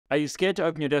Are you scared to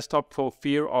open your desktop for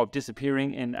fear of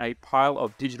disappearing in a pile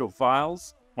of digital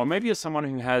files? Or maybe you're someone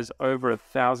who has over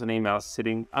 1,000 emails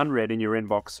sitting unread in your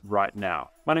inbox right now.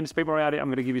 My name is Pete Moriarty. I'm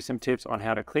going to give you some tips on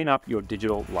how to clean up your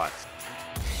digital life.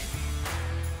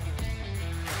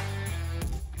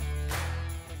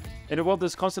 In a world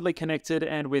that's constantly connected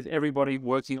and with everybody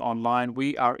working online,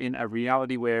 we are in a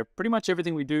reality where pretty much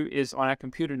everything we do is on our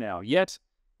computer now. Yet,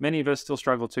 many of us still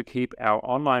struggle to keep our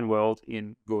online world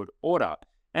in good order.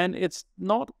 And it's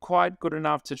not quite good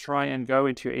enough to try and go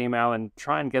into your email and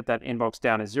try and get that inbox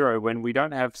down to zero when we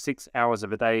don't have 6 hours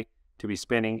of a day to be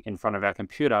spending in front of our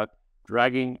computer,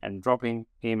 dragging and dropping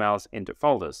emails into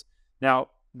folders. Now,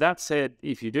 that said,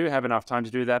 if you do have enough time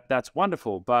to do that, that's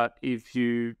wonderful. But if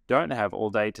you don't have all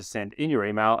day to send in your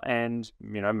email and,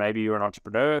 maybe you're an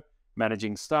entrepreneur,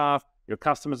 managing staff, your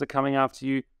customers are coming after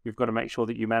you, you've got to make sure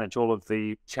that you manage all of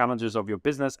the challenges of your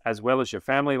business as well as your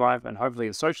family life and hopefully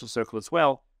a social circle as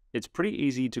well. It's pretty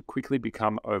easy to quickly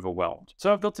become overwhelmed.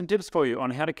 So I've got some tips for you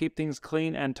on how to keep things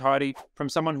clean and tidy from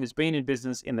someone who's been in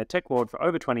business in the tech world for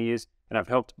over 20 years, and I've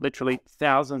helped literally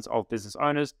thousands of business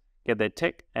owners get their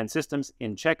tech and systems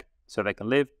in check so they can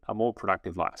live a more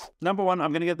productive life. Number one,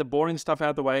 I'm going to get the boring stuff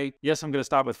out of the way. Yes, I'm going to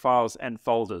start with files and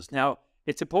folders. Now,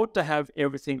 it's important to have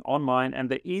everything online, and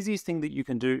the easiest thing that you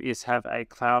can do is have a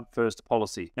cloud-first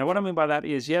policy. Now, what I mean by that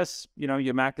is, yes,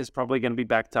 your Mac is probably going to be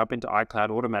backed up into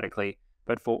iCloud automatically,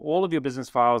 but for all of your business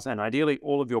files and ideally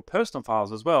all of your personal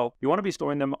files as well, you want to be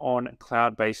storing them on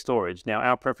cloud-based storage. Now,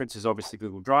 our preference is obviously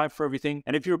Google Drive for everything.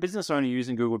 And if you're a business owner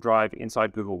using Google Drive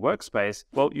inside Google Workspace,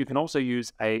 well, you can also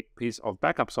use a piece of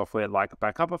backup software like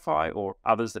Backupify or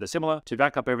others that are similar to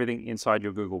back up everything inside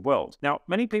your Google world. Now,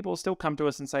 many people still come to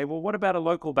us and say, well, what about a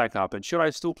local backup? And should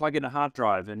I still plug in a hard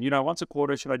drive? And, once a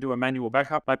quarter, should I do a manual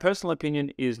backup? My personal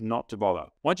opinion is not to bother.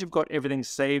 Once you've got everything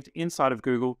saved inside of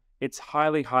Google, it's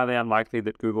highly, highly unlikely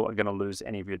that Google are going to lose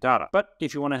any of your data. But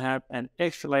if you want to have an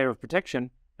extra layer of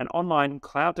protection, an online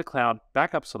cloud-to-cloud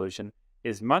backup solution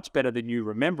is much better than you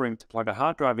remembering to plug a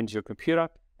hard drive into your computer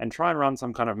and try and run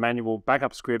some kind of manual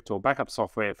backup script or backup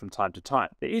software from time to time.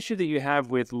 The issue that you have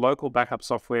with local backup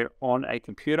software on a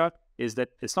computer is that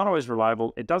it's not always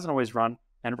reliable, it doesn't always run,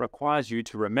 and it requires you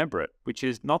to remember it, which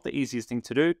is not the easiest thing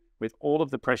to do with all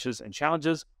of the pressures and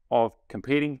challenges of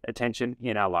competing attention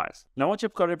in our lives. Now, once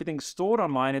you've got everything stored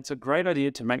online, it's a great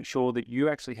idea to make sure that you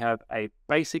actually have a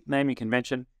basic naming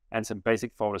convention and some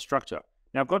basic folder structure.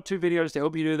 Now, I've got 2 videos to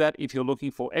help you do that if you're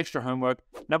looking for extra homework.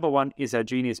 Number one is our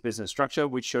Genius Business Structure,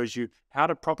 which shows you how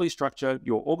to properly structure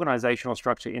your organizational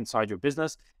structure inside your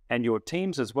business and your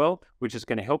teams as well, which is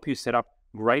going to help you set up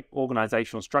great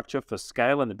organizational structure for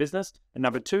scale in the business. And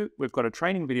number 2, we've got a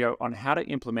training video on how to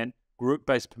implement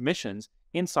group-based permissions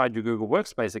inside your Google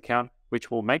Workspace account, which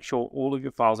will make sure all of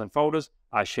your files and folders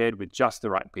are shared with just the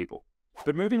right people.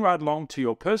 But moving right along to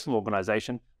your personal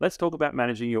organization, let's talk about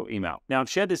managing your email. Now, I've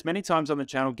shared this many times on the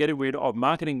channel. Getting rid of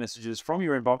marketing messages from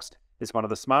your inbox is one of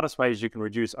the smartest ways you can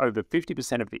reduce over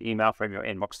 50% of the email from your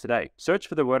inbox today. Search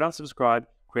for the word unsubscribe,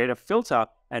 create a filter,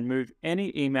 and move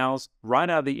any emails right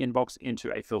out of the inbox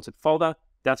into a filtered folder.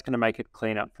 That's going to make it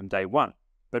clean up from day one.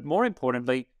 But more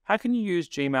importantly, how can you use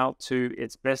Gmail to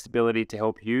its best ability to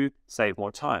help you save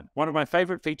more time? One of my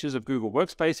favorite features of Google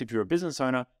Workspace, if you're a business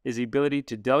owner, is the ability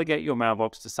to delegate your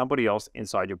mailbox to somebody else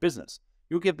inside your business.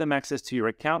 You'll give them access to your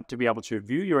account to be able to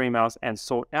view your emails and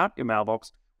sort out your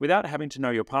mailbox without having to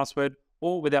know your password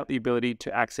or without the ability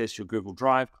to access your Google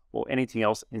Drive or anything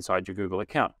else inside your Google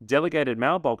account. Delegated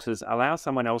mailboxes allow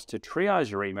someone else to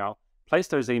triage your email, place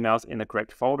those emails in the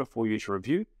correct folder for you to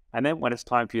review, and then when it's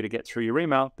time for you to get through your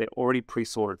email, they're already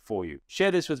pre-sorted for you.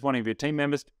 Share this with one of your team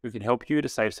members who can help you to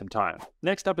save some time.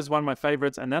 Next up is one of my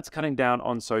favorites, and that's cutting down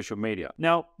on social media.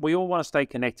 Now, we all want to stay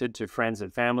connected to friends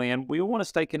and family, and we all want to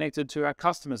stay connected to our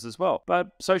customers as well.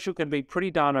 But social can be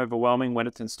pretty darn overwhelming when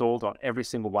it's installed on every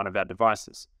single one of our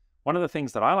devices. One of the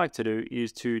things that I like to do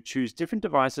is to choose different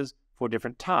devices for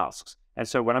different tasks. And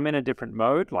so when I'm in a different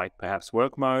mode, like perhaps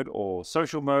work mode or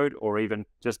social mode, or even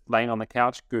just laying on the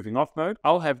couch goofing off mode,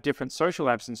 I'll have different social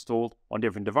apps installed on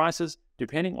different devices,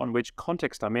 depending on which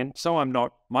context I'm in, so I'm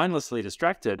not mindlessly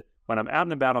distracted when I'm out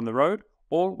and about on the road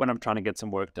or when I'm trying to get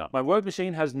some work done. My work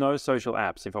machine has no social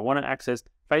apps. If I want to access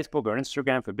Facebook or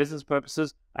Instagram for business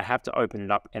purposes, I have to open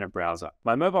it up in a browser.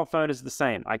 My mobile phone is the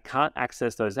same. I can't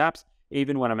access those apps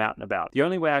even when I'm out and about. The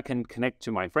only way I can connect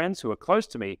to my friends who are close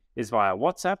to me is via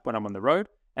WhatsApp when I'm on the road,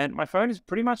 and my phone is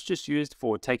pretty much just used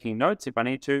for taking notes if I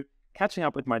need to, catching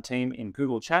up with my team in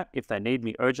Google Chat if they need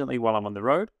me urgently while I'm on the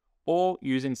road, or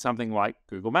using something like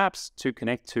Google Maps to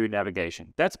connect to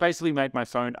navigation. That's basically made my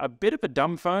phone a bit of a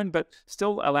dumb phone, but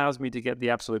still allows me to get the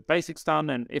absolute basics done,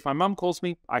 and if my mum calls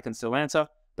me, I can still answer.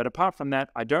 But apart from that,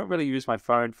 I don't really use my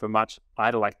phone for much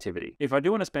idle activity. If I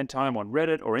do want to spend time on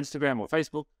Reddit or Instagram or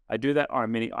Facebook, I do that on a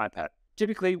mini iPad.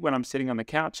 Typically when I'm sitting on the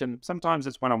couch, and sometimes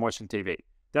it's when I'm watching TV.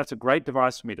 That's a great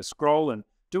device for me to scroll and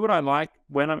do what I like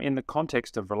when I'm in the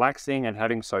context of relaxing and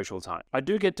having social time. I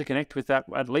do get to connect with that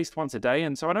at least once a day,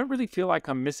 and so I don't really feel like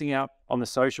I'm missing out on the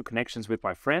social connections with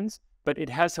my friends, but it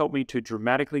has helped me to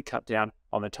dramatically cut down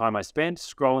on the time I spend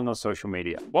scrolling on social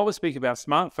media. While we speak about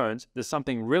smartphones, there's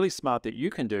something really smart that you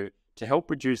can do to help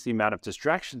reduce the amount of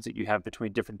distractions that you have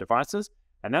between different devices,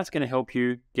 and that's going to help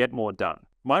you get more done.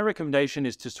 My recommendation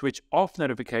is to switch off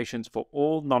notifications for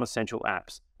all non-essential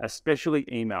apps, especially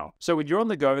email. So when you're on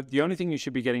the go, the only thing you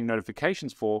should be getting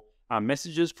notifications for are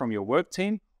messages from your work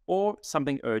team or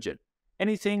something urgent.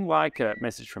 Anything like a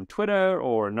message from Twitter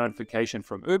or a notification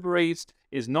from Uber Eats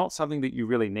is not something that you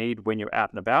really need when you're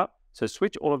out and about, so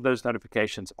switch all of those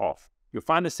notifications off. You'll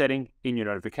find the setting in your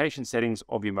notification settings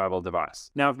of your mobile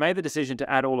device. Now, I've made the decision to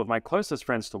add all of my closest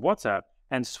friends to WhatsApp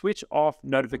and switch off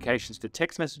notifications to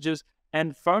text messages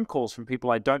and phone calls from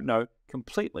people I don't know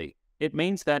completely. It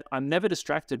means that I'm never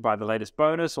distracted by the latest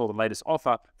bonus or the latest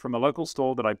offer from a local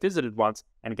store that I visited once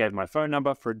and gave my phone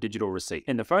number for a digital receipt.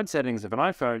 In the phone settings of an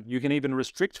iPhone, you can even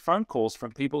restrict phone calls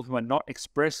from people who are not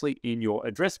expressly in your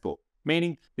address book,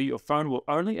 meaning that your phone will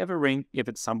only ever ring if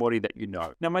it's somebody that you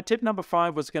know. Now, my tip number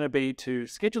 5 was going to be to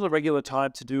schedule a regular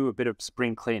time to do a bit of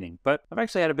spring cleaning, but I've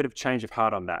actually had a bit of change of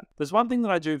heart on that. There's one thing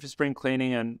that I do for spring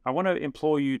cleaning, and I want to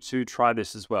implore you to try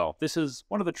this as well. This is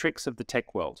one of the tricks of the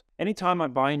tech world. Anytime I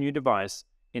buy a new device,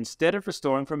 instead of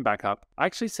restoring from backup, I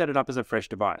actually set it up as a fresh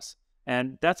device.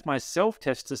 And that's my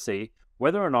self-test to see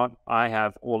whether or not I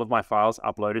have all of my files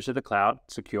uploaded to the cloud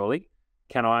securely.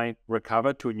 Can I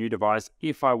recover to a new device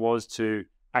if I was to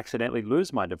accidentally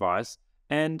lose my device?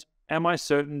 And am I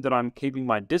certain that I'm keeping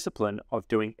my discipline of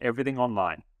doing everything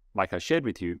online, like I shared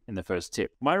with you in the first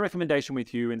tip? My recommendation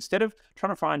with you, instead of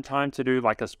trying to find time to do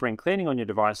like a spring cleaning on your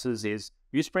devices, is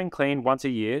you spring clean once a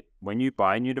year when you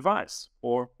buy a new device,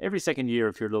 or every second year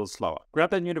if you're a little slower.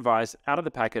 Grab that new device out of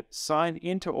the packet, sign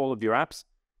into all of your apps,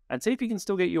 and see if you can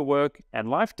still get your work and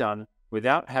life done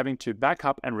without having to back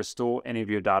up and restore any of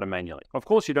your data manually. Of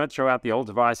course, you don't throw out the old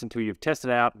device until you've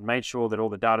tested out and made sure that all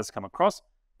the data's come across,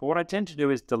 but what I tend to do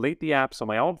is delete the apps on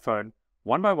my old phone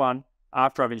one by one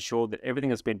after I've ensured that everything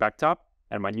has been backed up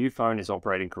and my new phone is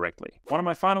operating correctly. One of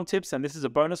my final tips, and this is a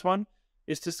bonus one,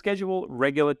 is to schedule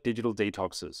regular digital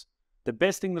detoxes. The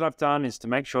best thing that I've done is to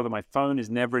make sure that my phone is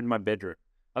never in my bedroom.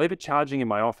 I leave it charging in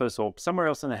my office or somewhere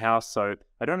else in the house so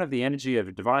I don't have the energy of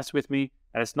a device with me,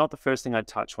 and it's not the first thing I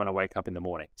touch when I wake up in the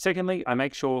morning. Secondly, I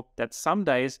make sure that some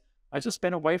days I just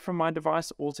spend away from my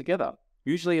device altogether.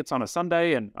 Usually it's on a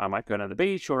Sunday and I might go to the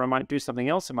beach or I might do something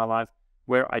else in my life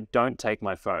where I don't take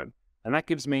my phone. And that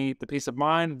gives me the peace of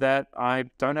mind that I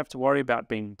don't have to worry about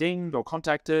being dinged or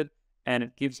contacted, and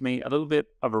it gives me a little bit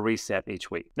of a reset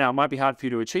each week. Now, it might be hard for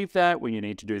you to achieve that when you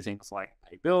need to do things like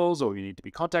pay bills or you need to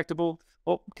be contactable,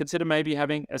 or consider maybe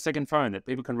having a second phone that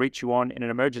people can reach you on in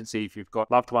an emergency if you've got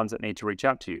loved ones that need to reach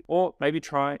out to you. Or maybe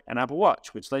try an Apple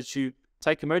Watch, which lets you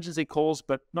take emergency calls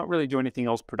but not really do anything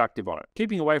else productive on it.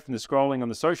 Keeping away from the scrolling on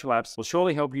the social apps will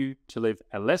surely help you to live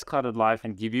a less cluttered life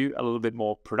and give you a little bit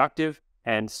more productive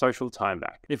and social time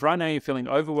back. If right now you're feeling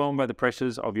overwhelmed by the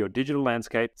pressures of your digital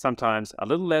landscape, sometimes a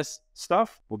little less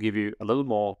stuff will give you a little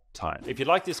more time. If you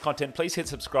like this content, please hit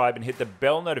subscribe and hit the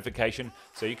bell notification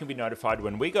so you can be notified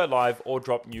when we go live or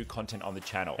drop new content on the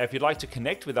channel. Now, if you'd like to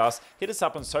connect with us, hit us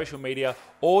up on social media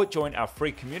or join our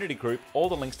free community group. All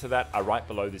the links to that are right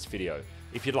below this video.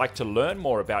 If you'd like to learn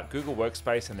more about Google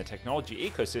Workspace and the technology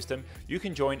ecosystem, you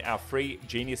can join our free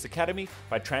Genius Academy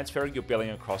by transferring your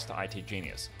billing across to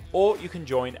itGenius. Or you can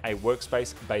join a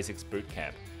Workspace Basics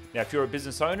Bootcamp. Now, if you're a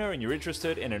business owner and you're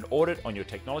interested in an audit on your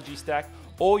technology stack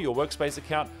or your Workspace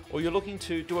account, or you're looking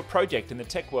to do a project in the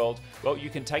tech world, well, you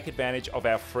can take advantage of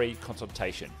our free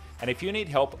consultation. And if you need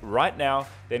help right now,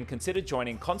 then consider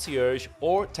joining Concierge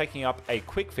or taking up a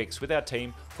quick fix with our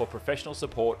team for professional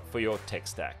support for your tech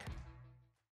stack.